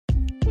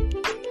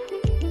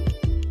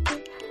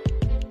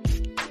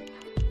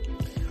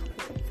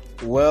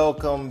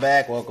Welcome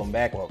back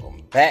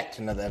to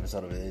another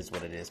episode of It Is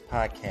What It Is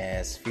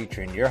podcast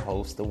featuring your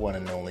host, the one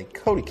and only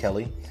Cody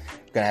Kelly.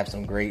 We're going to have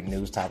some great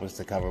news topics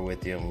to cover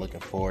with you. I'm looking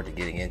forward to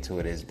getting into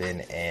it. It's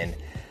been an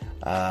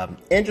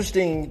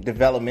interesting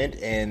development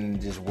in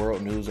just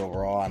world news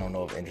overall. I don't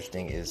know if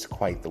interesting is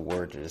quite the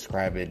word to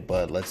describe it,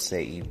 but let's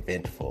say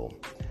eventful,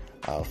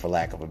 for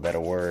lack of a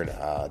better word.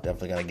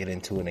 Definitely going to get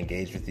into it and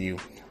engage with you.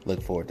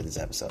 Look forward to this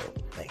episode.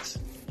 Thanks.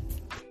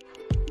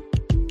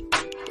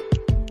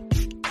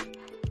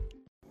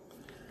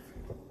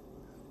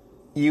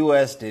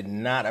 U.S. did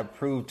not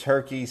approve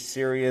Turkey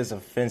Syria's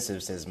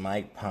offensive, says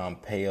Mike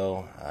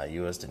Pompeo.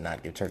 U.S. did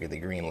not give Turkey the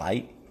green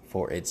light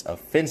for its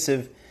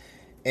offensive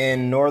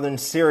in northern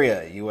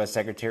Syria. U.S.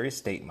 Secretary of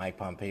State Mike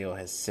Pompeo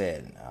has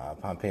said.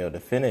 Pompeo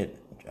defended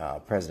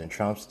President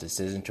Trump's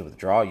decision to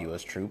withdraw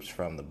U.S. troops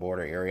from the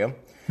border area,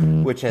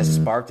 which has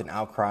sparked an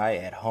outcry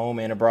at home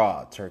and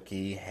abroad.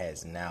 Turkey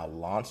has now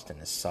launched an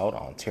assault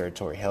on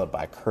territory held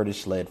by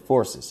Kurdish-led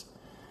forces.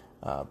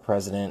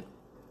 President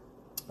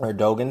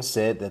Erdogan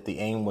said that the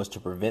aim was to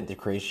prevent the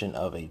creation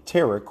of a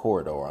terror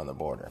corridor on the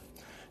border.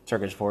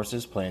 Turkish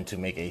forces plan to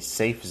make a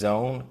safe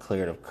zone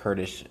cleared of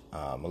Kurdish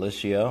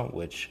militia,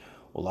 which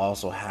will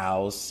also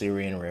house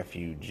Syrian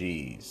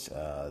refugees.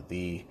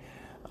 The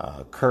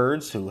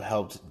Kurds, who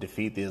helped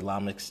defeat the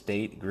Islamic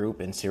State group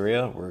in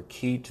Syria, were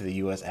key to the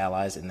U.S.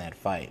 allies in that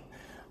fight.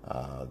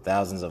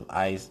 Thousands of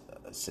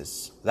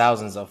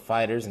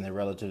fighters and their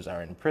relatives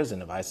are in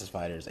prison. Of ISIS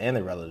fighters and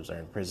their relatives are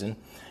in prison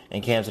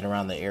and camps and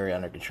around the area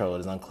under control. It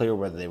is unclear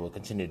whether they will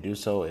continue to do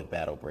so if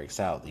battle breaks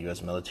out. The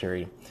U.S.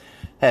 military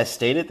has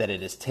stated that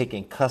it is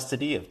taking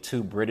custody of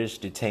 2 British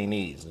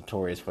detainees,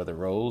 notorious for their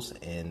roles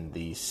in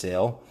the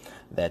cell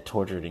that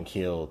tortured and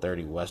killed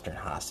 30 Western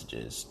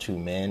hostages. 2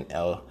 men,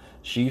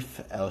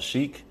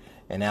 El-Sheikh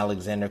and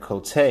Alexander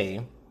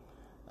Cote,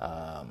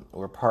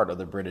 were part of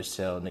the British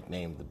cell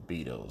nicknamed the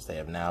Beatles. They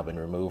have now been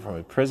removed from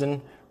a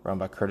prison run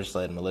by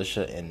Kurdish-led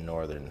militia in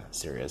northern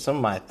Syria. Some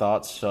of my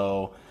thoughts.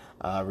 So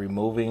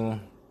removing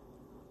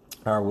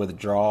our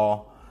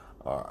withdrawal,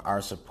 or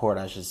our support,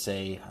 I should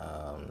say,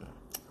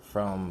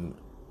 from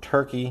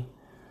Turkey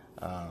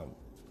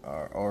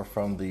or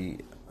from the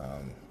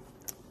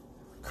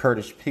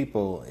Kurdish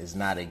people is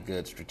not a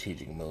good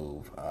strategic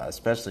move,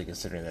 especially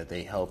considering that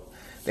they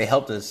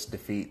helped us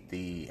defeat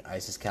the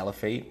ISIS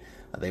Caliphate.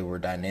 They were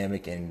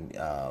dynamic in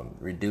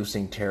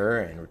reducing terror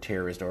and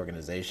terrorist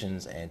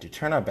organizations, and to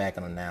turn our back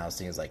on them now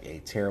seems like a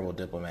terrible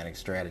diplomatic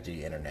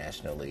strategy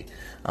internationally.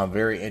 I'm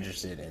very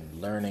interested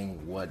in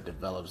learning what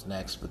develops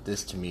next, but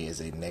this to me is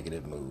a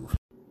negative move.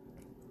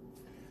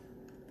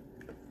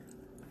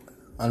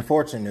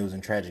 Unfortunate news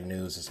and tragic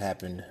news has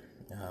happened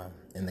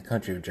in the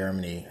country of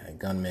Germany. A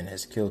gunman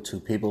has killed 2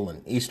 people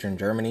in eastern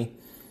Germany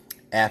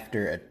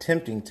after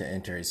attempting to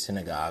enter a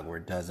synagogue where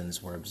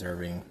dozens were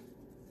observing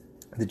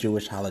the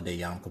Jewish holiday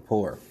Yom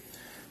Kippur.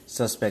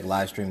 Suspect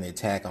live-streamed the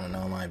attack on an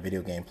online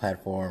video game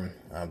platform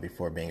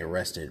before being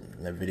arrested.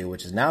 The video,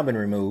 which has now been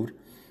removed,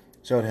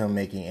 showed him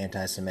making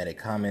anti-Semitic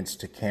comments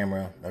to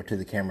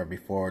the camera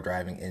before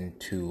driving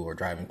to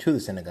the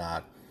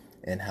synagogue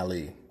in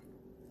Halle,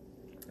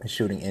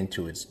 shooting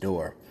into its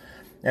door.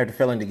 After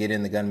failing to get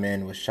in, the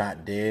gunman was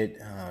shot dead.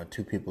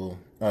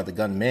 The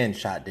gunman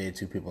shot dead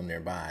 2 people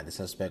nearby. The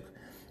suspect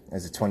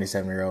is a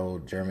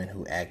 27-year-old German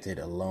who acted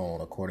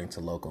alone, according to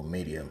local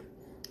media.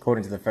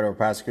 According to the federal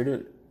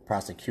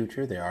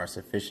prosecutor, there are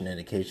sufficient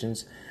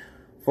indications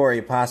for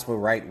a possible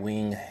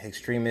right-wing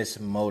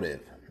extremist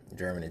motive,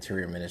 German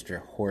Interior Minister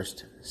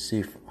Horst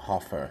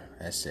Seehofer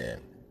has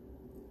said.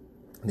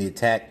 The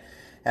attack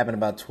happened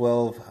about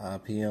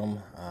 12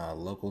 p.m.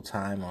 Local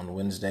time on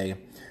Wednesday.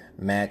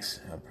 Max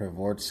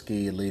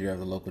Pravorsky, leader of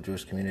the local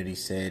Jewish community,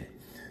 said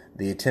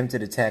the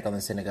attempted attack on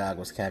the synagogue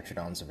was captured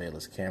on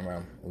surveillance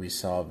camera. We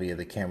saw via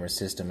the camera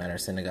system at our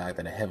synagogue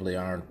that a heavily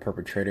armed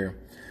perpetrator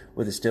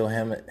with a steel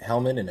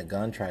helmet and a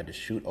gun tried to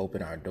shoot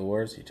open our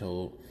doors, he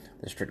told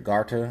the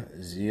Stuttgarter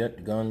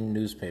Zeitung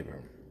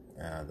newspaper.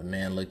 The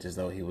man looked as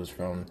though he was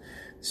from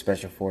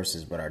special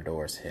forces, but our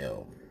doors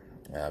held.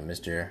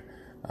 Mr.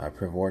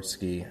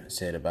 Pravorsky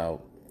said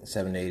about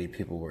 7 to 80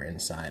 people were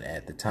inside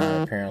at the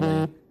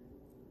time.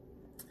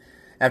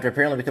 After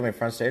apparently becoming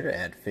frustrated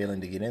at failing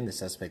to get in, the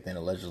suspect then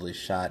allegedly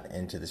shot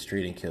into the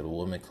street and killed a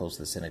woman close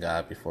to the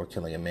synagogue before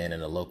killing a man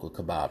in a local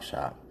kebab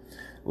shop.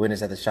 A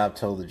witness at the shop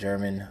told the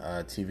German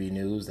TV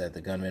news that the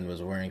gunman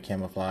was wearing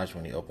camouflage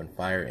when he opened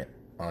fire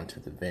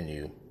onto the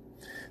venue.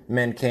 The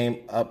man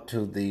came up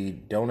to the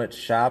donut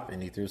shop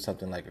and he threw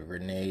something like a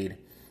grenade.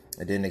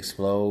 It didn't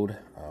explode.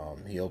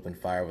 He opened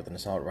fire with an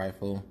assault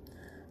rifle.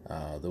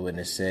 The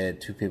witness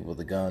said 2 people with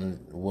the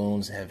gun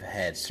wounds have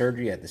had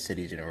surgery at the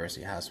city's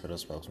University Hospital,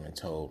 spokesman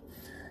told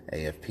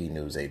AFP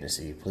news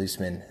agency.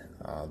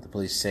 The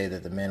police say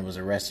that the man was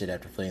arrested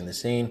after fleeing the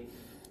scene.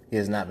 He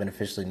has not been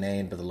officially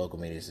named, but the local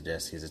media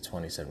suggests he's a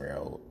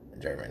 27-year-old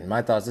German.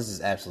 My thoughts, this is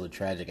absolutely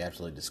tragic,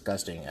 absolutely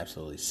disgusting,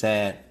 absolutely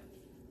sad.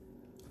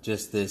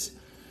 Just this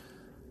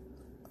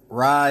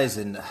rise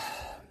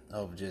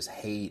of just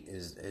hate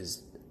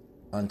is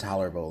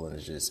intolerable, and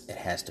it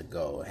has to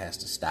go. It has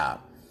to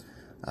stop.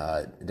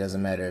 It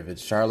doesn't matter if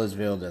it's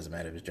Charlottesville, it doesn't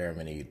matter if it's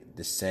Germany,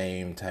 the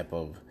same type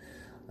of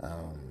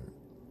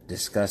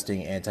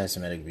disgusting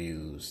anti-Semitic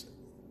views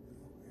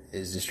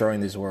is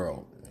destroying this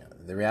world.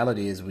 The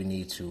reality is we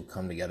need to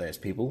come together as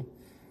people.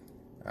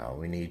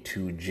 We need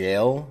to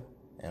jail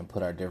and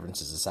put our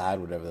differences aside,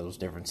 whatever those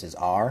differences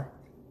are.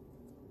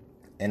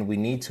 And we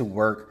need to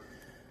work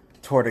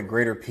toward a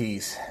greater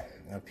peace,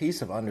 a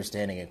peace of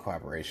understanding and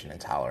cooperation and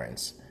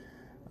tolerance.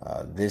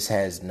 This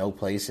has no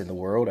place in the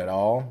world at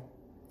all.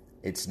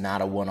 It's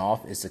not a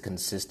one-off, it's a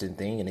consistent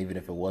thing. And even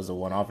if it was a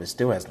one-off, it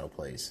still has no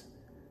place.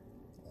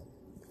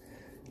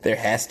 There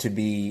has to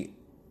be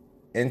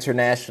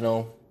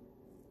international,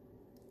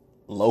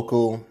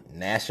 local,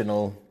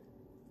 national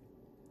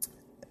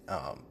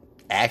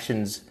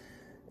actions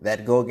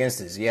that go against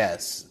this.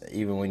 Yes,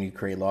 even when you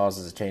create laws,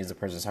 does it change the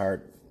person's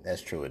heart?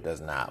 That's true, it does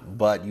not.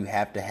 But you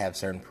have to have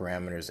certain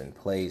parameters in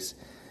place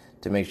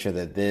to make sure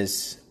that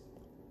this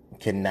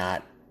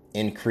cannot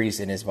increase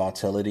in its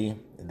volatility,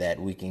 that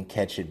we can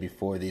catch it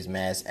before these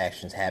mass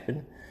actions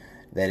happen.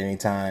 That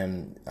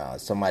anytime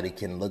somebody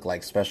can look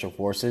like special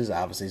forces,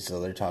 obviously, so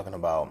they're talking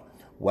about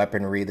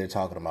weaponry, they're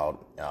talking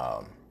about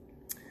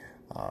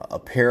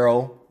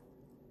apparel.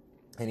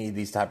 Any of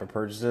these type of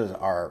purchases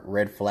are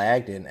red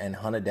flagged and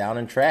hunted down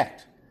and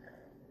tracked.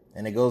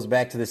 And it goes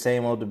back to the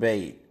same old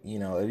debate. You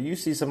know, if you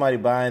see somebody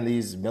buying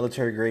these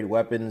military grade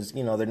weapons,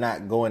 you know, they're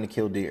not going to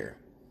kill deer.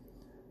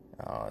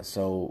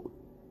 So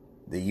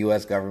the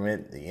U.S.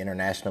 government, the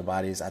international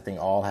bodies, I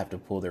think all have to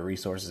pull their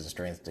resources and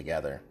strength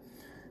together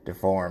to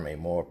form a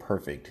more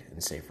perfect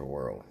and safer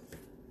world.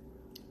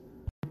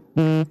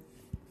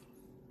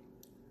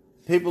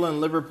 People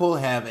in Liverpool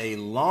have a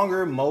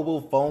longer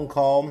mobile phone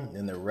call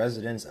than the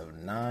residents of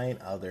 9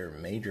 other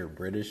major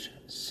British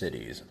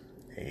cities,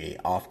 a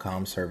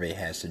Ofcom survey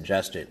has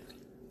suggested.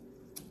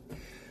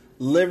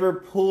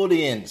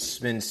 Liverpoolians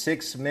spend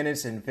 6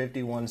 minutes and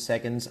 51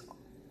 seconds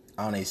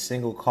on a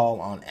single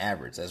call on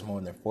average. That's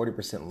more than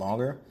 40%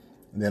 longer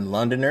than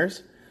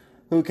Londoners,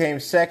 who came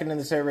second in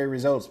the survey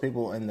results.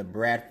 People in the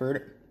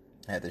Bradford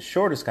had the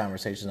shortest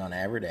conversations on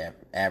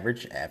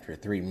average after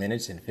 3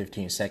 minutes and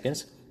 15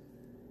 seconds.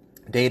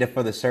 Data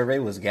for the survey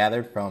was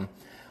gathered from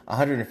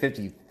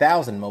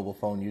 150,000 mobile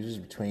phone users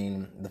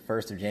between the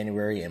 1st of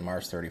January and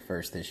March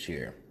 31st this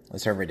year. The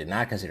survey did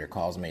not consider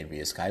calls made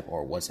via Skype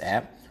or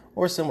WhatsApp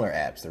or similar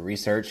apps. The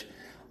research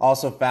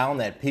also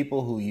found that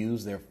people who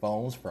use their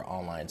phones for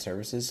online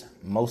services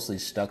mostly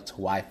stuck to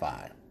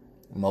Wi-Fi.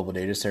 Mobile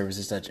data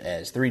services such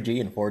as 3G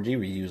and 4G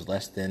were used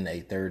less than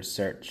a third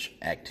search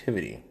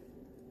activity.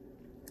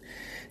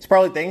 It's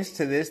probably thanks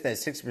to this that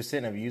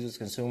 6% of users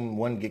consume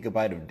 1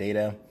 gigabyte of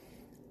data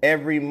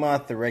every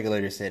month. The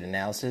regulator said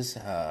analysis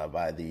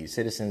by the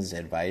Citizens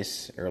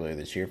Advice earlier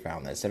this year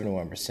found that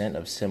 71%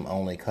 of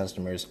SIM-only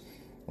customers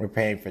were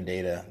paying for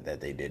data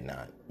that they did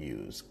not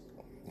use,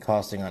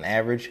 costing on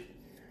average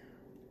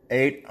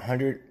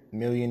 800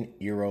 million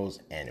euros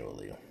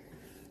annually.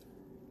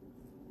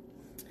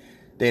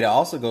 Data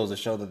also goes to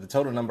show that the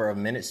total number of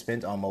minutes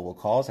spent on mobile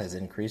calls has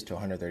increased to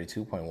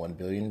 132.1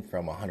 billion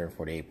from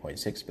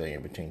 148.6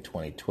 billion between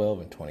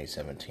 2012 and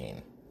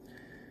 2017.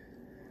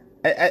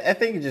 I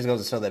think it just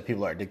goes to show that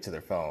people are addicted to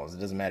their phones. It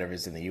doesn't matter if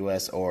it's in the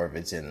U.S. or if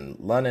it's in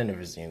London, if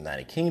it's in the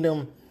United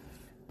Kingdom.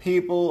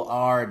 People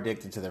are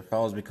addicted to their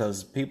phones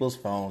because people's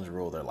phones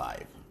rule their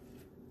life.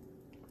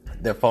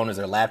 Their phone is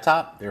their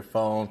laptop. Their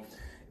phone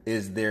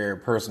is their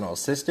personal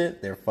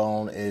assistant. Their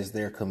phone is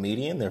their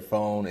comedian. Their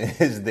phone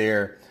is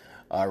their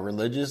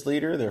religious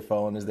leader. Their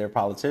phone is their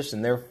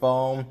politician. Their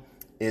phone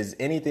is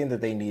anything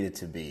that they need it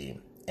to be.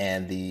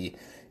 And the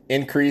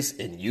increase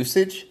in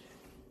usage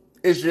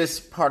is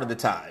just part of the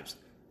times.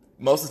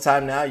 Most of the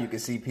time now, you can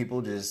see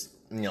people just,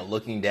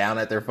 looking down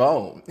at their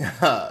phone.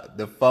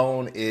 The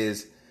phone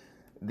is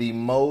the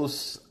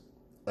most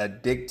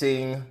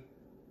addicting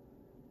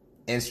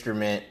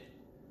instrument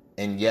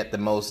and yet the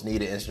most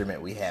needed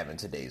instrument we have in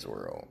today's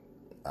world.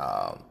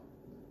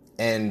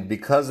 And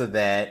because of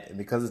that,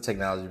 because of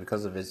technology,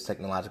 because of its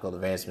technological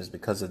advancements,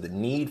 because of the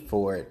need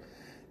for it,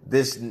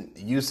 this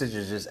usage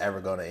is just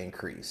ever going to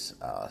increase.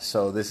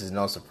 So this is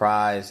no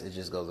surprise. It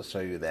just goes to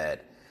show you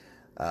that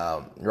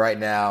right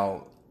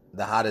now,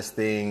 the hottest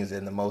things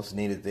and the most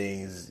needed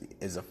things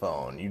is a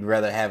phone. You'd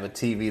rather have a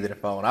TV than a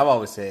phone. I've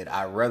always said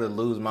I'd rather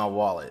lose my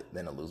wallet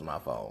than to lose my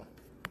phone.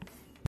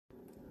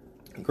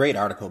 Great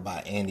article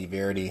by Andy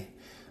Verity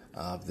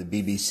of the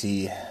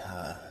BBC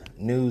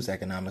News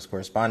economics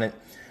correspondent.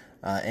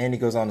 Andy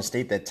goes on to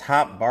state that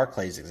top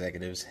Barclays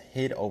executives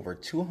hid over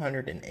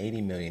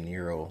 280 million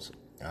euros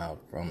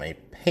from a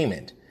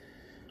payment.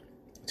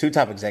 2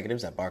 top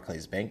executives at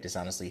Barclays Bank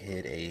dishonestly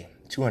hid a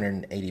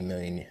 280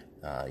 million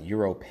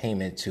euro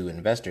payment to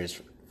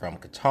investors from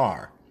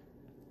Qatar.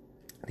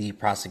 The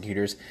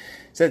prosecutors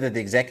said that the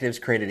executives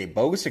created a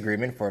bogus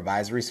agreement for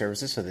advisory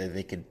services so that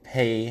they could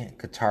pay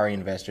Qatari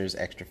investors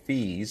extra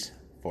fees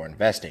for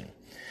investing.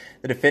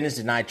 The defendants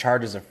denied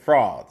charges of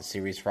fraud. The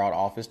Serious Fraud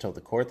Office told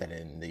the court that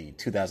in the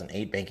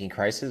 2008 banking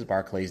crisis,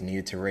 Barclays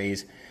needed to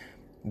raise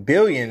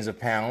billions of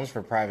pounds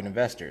for private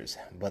investors,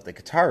 but the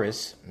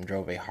Qataris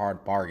drove a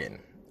hard bargain,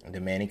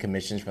 demanding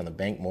commissions from the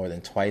bank more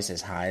than twice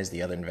as high as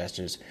the other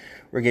investors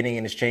were getting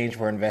in exchange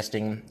for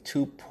investing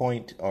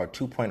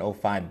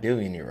 2.05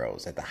 billion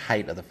euros at the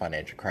height of the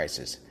financial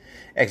crisis.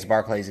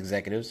 Ex-Barclays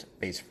executives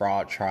face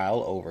fraud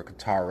trial over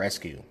Qatar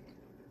rescue.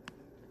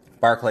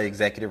 Barclays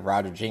executive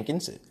Roger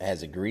Jenkins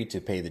has agreed to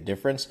pay the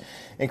difference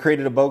and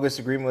created a bogus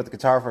agreement with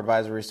Qatar for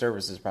advisory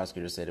services.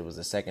 Prosecutors said it was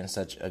the second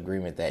such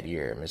agreement that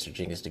year. Mr.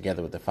 Jenkins,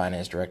 together with the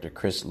finance director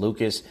Chris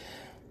Lucas,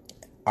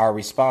 are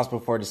responsible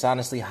for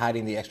dishonestly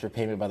hiding the extra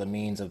payment by the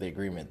means of the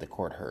agreement, the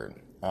court heard.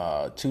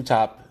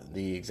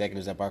 The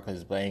executives at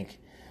Barclays Bank,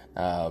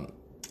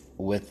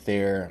 with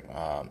their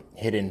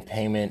hidden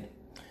payment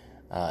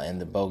and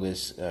the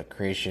bogus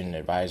creation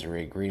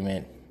advisory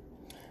agreement,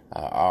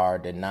 are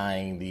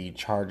denying the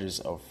charges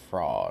of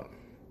fraud.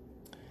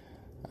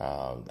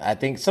 I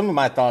think some of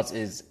my thoughts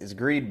is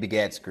greed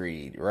begets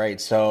greed, right?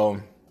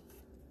 So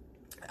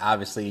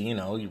obviously,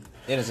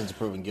 innocence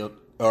proven guilty.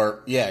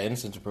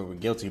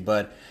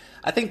 But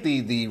I think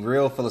the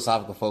real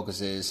philosophical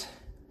focus is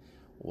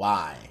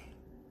why.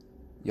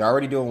 You're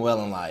already doing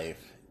well in life.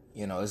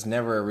 It's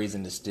never a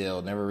reason to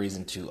steal, never a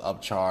reason to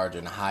upcharge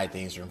and hide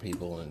things from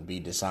people and be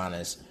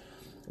dishonest.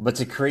 But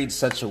to create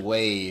such a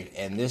wave,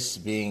 and this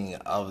being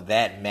of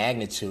that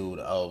magnitude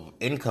of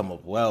income,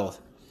 of wealth,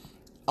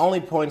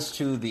 only points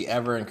to the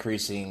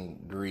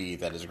ever-increasing greed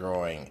that is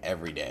growing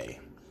every day.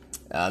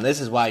 This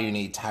is why you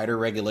need tighter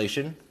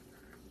regulation.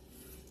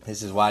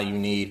 This is why you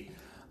need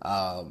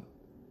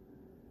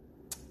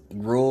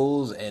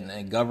rules and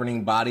a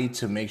governing body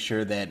to make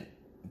sure that,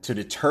 to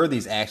deter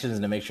these actions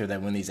and to make sure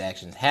that when these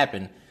actions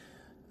happen,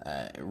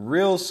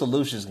 real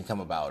solutions can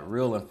come about,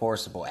 real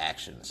enforceable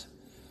actions.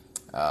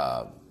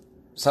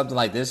 Something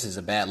like this is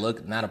a bad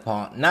look,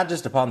 not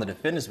just upon the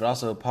defendants, but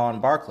also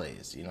upon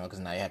Barclays, because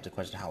now you have to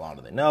question how long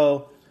do they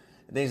know,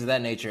 things of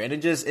that nature, and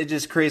it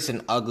just creates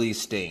an ugly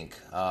stink.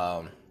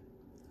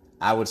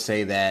 I would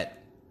say that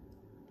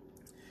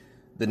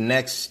the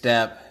next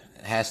step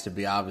has to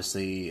be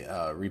obviously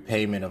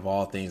repayment of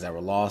all things that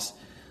were lost,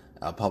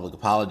 public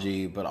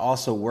apology, but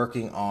also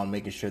working on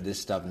making sure this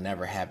stuff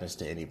never happens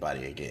to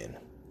anybody again.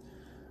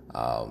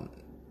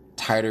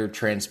 Tighter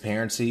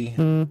transparency,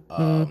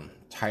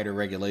 tighter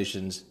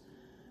regulations,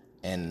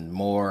 and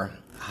more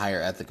higher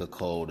ethical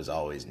code is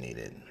always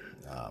needed.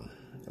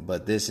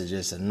 But this is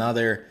just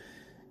another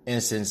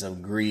instance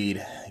of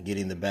greed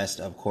getting the best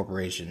of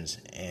corporations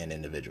and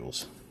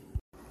individuals.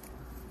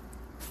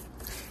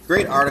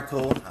 Great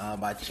article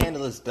by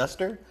Chandalis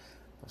Duster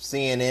of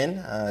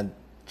CNN.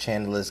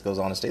 Chandalis goes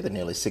on to state that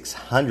nearly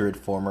 600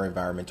 former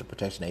Environmental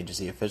Protection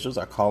Agency officials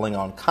are calling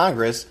on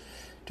Congress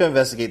to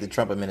investigate the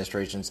Trump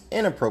administration's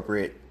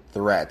inappropriate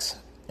threats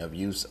of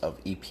use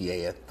of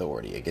EPA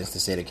authority against the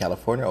state of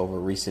California over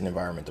recent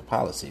environmental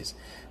policies.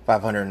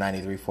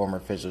 593 former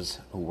officials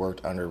who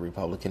worked under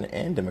Republican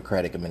and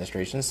Democratic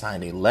administrations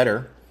signed a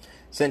letter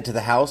sent to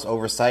the House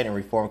Oversight and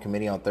Reform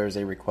Committee on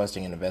Thursday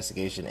requesting an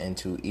investigation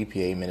into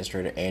EPA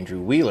Administrator Andrew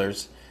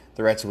Wheeler's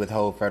threat to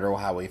withhold federal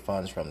highway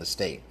funds from the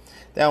state.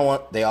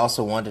 They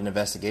also want an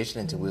investigation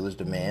into Wheeler's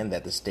demand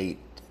that the state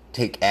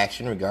take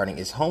action regarding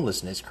its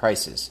homelessness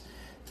crisis.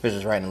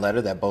 Officials write in a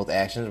letter that both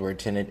actions were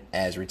intended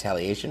as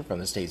retaliation from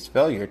the state's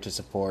failure to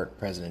support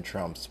President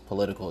Trump's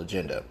political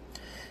agenda.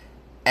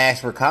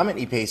 Asked for comment,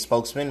 EPA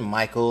spokesman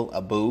Michael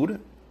Aboud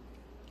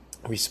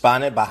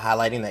responded by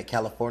highlighting that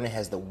California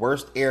has the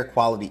worst air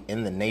quality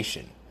in the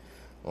nation,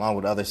 along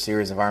with other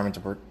serious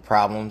environmental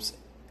problems,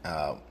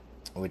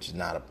 which is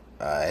not,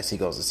 as he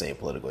goes to say, a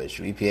political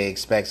issue. EPA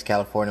expects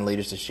California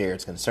leaders to share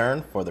its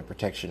concern for the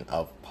protection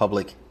of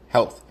public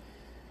health.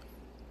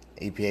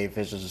 EPA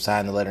officials who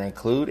signed the letter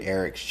include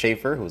Eric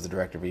Schaefer, who was the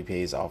director of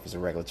EPA's Office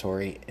of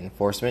Regulatory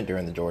Enforcement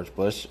during the George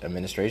Bush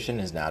administration,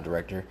 is now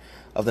director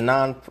of the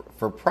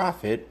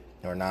nonprofit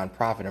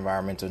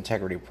Environmental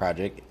Integrity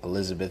Project,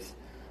 Elizabeth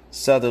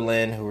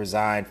Sutherland, who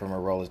resigned from her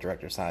role as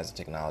director of science and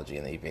technology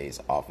in the EPA's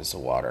Office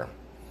of Water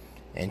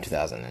in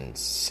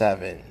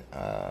 2007.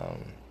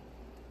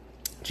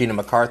 Gina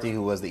McCarthy,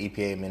 who was the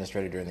EPA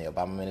administrator during the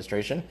Obama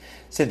administration.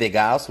 Cynthia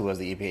Giles, who was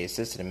the EPA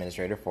assistant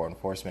administrator for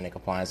enforcement and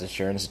compliance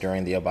assurance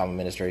during the Obama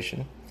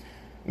administration.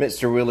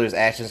 Mr. Wheeler's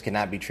actions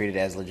cannot be treated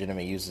as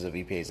legitimate uses of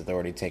EPA's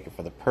authority taken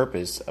for the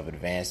purpose of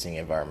advancing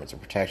environmental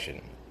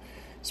protection,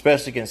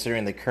 especially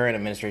considering the current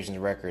administration's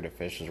record,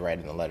 officials write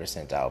in the letter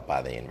sent out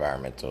by the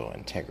Environmental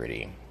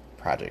Integrity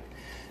Project.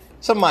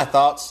 Some of my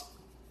thoughts.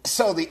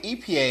 So the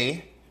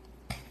EPA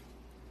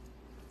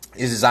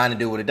is designed to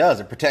do what it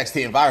does. It protects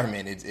the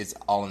environment. It's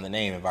all in the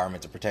name,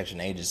 Environmental Protection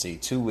Agency.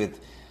 To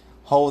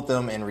withhold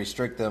them and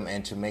restrict them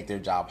and to make their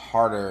job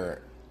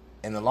harder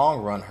in the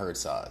long run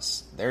hurts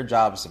us. Their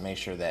job is to make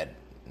sure that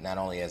not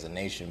only as a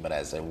nation but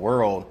as a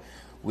world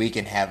we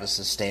can have a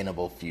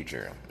sustainable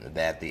future,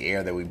 that the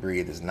air that we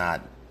breathe is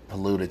not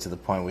polluted to the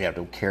point we have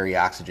to carry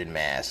oxygen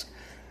masks,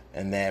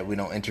 and that we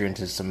don't enter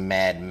into some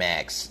Mad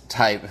Max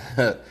type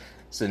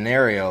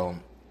scenario,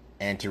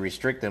 and to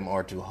restrict them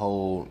or to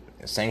hold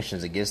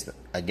sanctions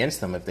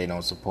against them if they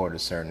don't support a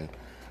certain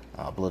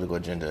political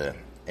agenda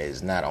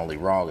is not only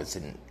wrong,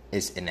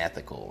 it's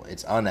unethical,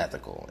 it's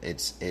unethical,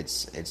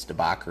 it's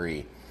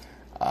debauchery,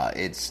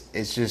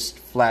 it's just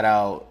flat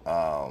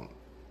out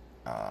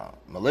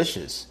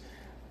malicious,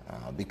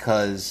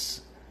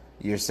 because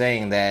you're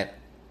saying that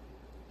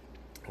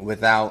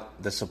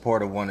without the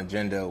support of one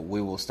agenda,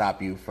 we will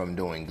stop you from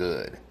doing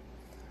good,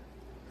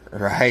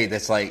 right?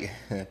 That's like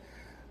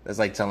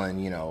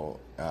telling,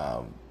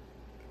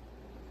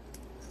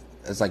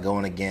 it's like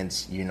going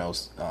against,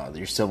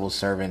 your civil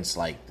servants,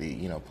 like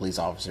the, police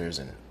officers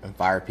and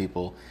fire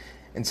people,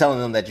 and telling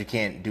them that you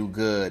can't do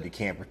good, you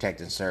can't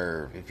protect and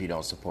serve if you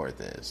don't support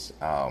this.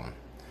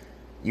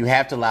 You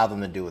have to allow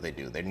them to do what they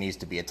do. There needs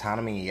to be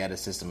autonomy, and you got a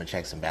system of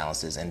checks and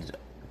balances, and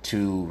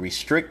to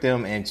restrict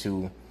them and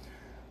to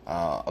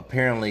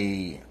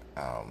apparently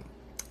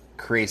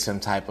create some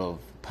type of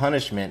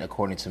punishment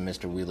according to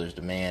Mr. Wheeler's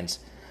demands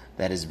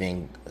that is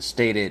being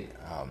stated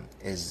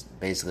is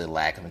basically a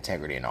lack of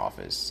integrity in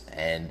office,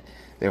 and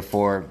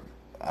therefore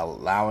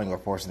allowing or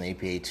forcing the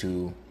EPA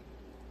to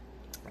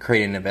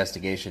create an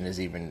investigation is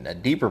even a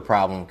deeper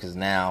problem, because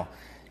now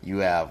you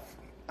have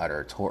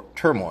utter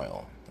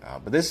turmoil.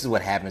 But this is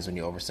what happens when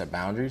you overstep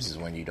boundaries, is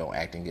when you don't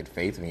act in good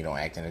faith, when you don't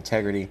act in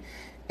integrity,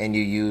 and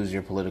you use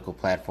your political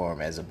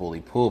platform as a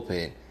bully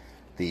pulpit.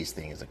 These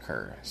things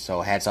occur.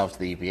 So hats off to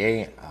the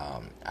EPA.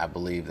 I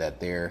believe that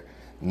they're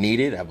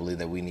needed. I believe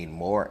that we need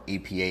more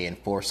EPA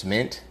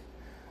enforcement,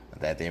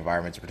 that the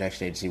Environmental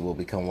Protection Agency will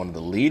become one of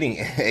the leading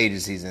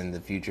agencies in the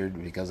future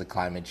because of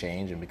climate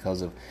change and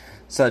because of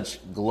such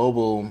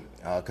global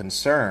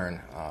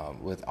concern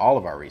with all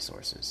of our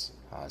resources.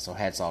 So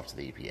hats off to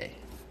the EPA.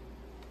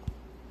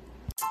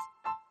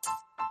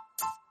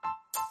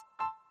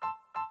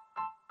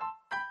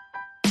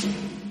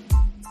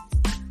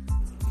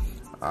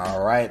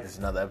 All right, this is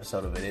another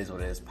episode of It Is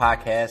What It Is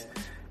podcast.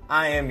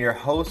 I am your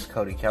host,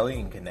 Cody Kelly.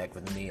 You can connect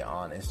with me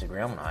on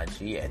Instagram, on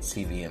IG at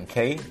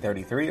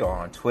CVMK33, or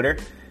on Twitter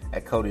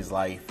at Cody's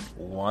Life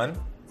 1.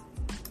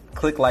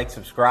 Click like,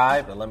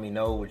 subscribe, and let me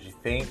know what you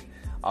think.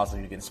 Also,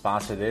 you can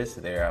sponsor this.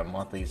 There are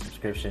monthly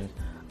subscription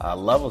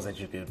levels that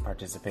you can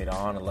participate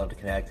on. I'd love to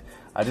connect.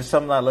 Just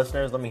some of my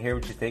listeners, let me hear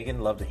what you're thinking.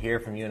 Love to hear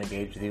from you and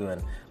engage with you,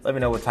 and let me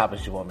know what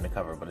topics you want me to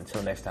cover. But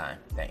until next time,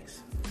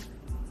 thanks.